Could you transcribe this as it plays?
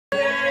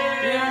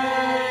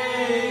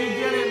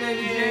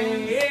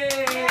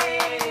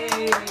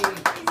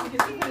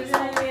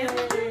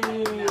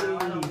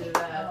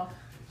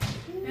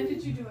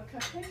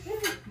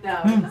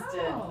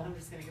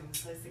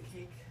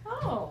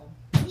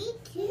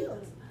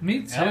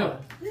Me too.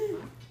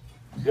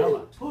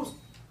 Ella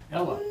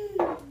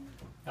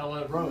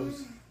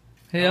Rose.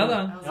 Hey,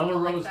 Ella. Ella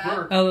Rose like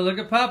Burke. Ella, look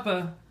at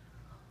Papa.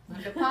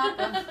 Look at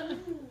Papa.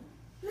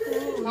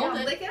 Hold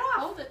it. Lick it off.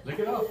 Hold it. Lick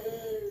it off.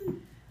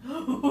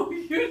 Oh,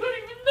 you don't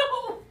even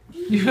know.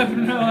 You have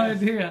no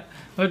idea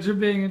what you're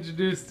being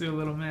introduced to,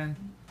 little man.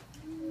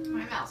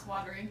 My mouth's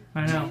watering.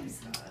 I know.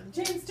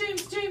 James.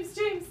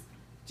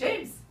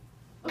 James.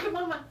 Look at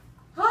Mama.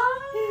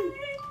 Hi.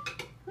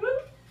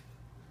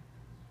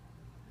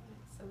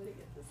 Somebody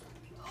get this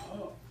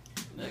on.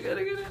 I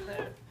gotta get in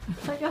there.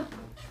 I go.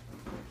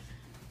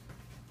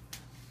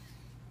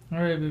 All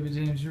right, baby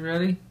James, you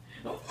ready?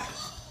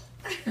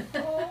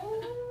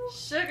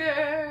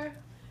 Sugar.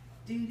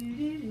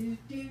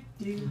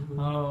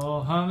 Oh,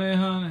 honey,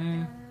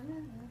 honey.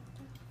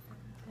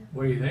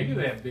 What do you think of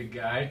that big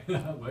guy?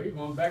 Well, you're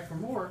going back for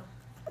more.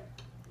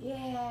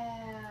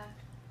 Yeah.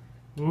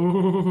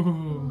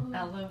 Ooh.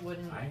 Ella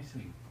wouldn't.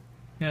 Icing.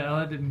 Yeah,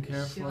 Ella didn't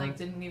care She for like it.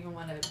 didn't even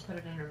want to put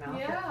it in her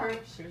mouth at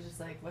first. She was just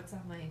like, "What's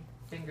on my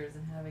fingers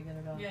and how do I get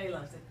it off?" Yeah, he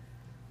loves it.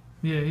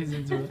 Yeah, he's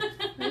into it.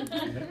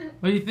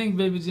 What do you think,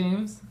 baby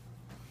James?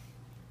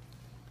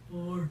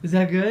 Is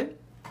that good?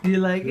 You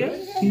like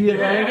it? You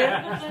like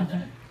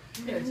it?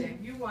 Here,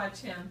 James, you watch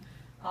him.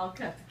 I'll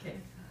cut the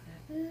cake.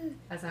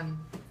 As I'm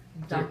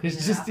dunking He's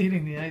it just out.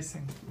 eating the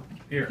icing.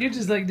 Here. You're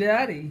just like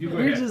Daddy. You go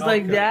You're ahead. just I'll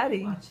like cut.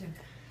 Daddy. Watch him.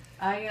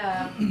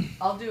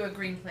 I'll do a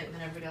green plate and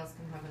then everybody else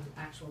can have an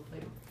actual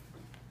plate.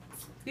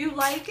 You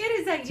like it?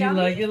 Is that Do you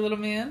yummy? like it, little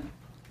man?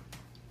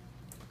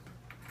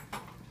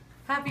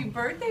 Happy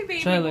birthday,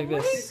 baby. Try it like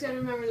boy. this. Just gotta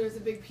remember there's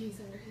a big piece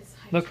under his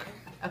high Look. chair.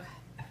 Okay.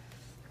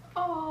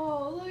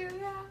 Oh, look at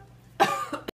that.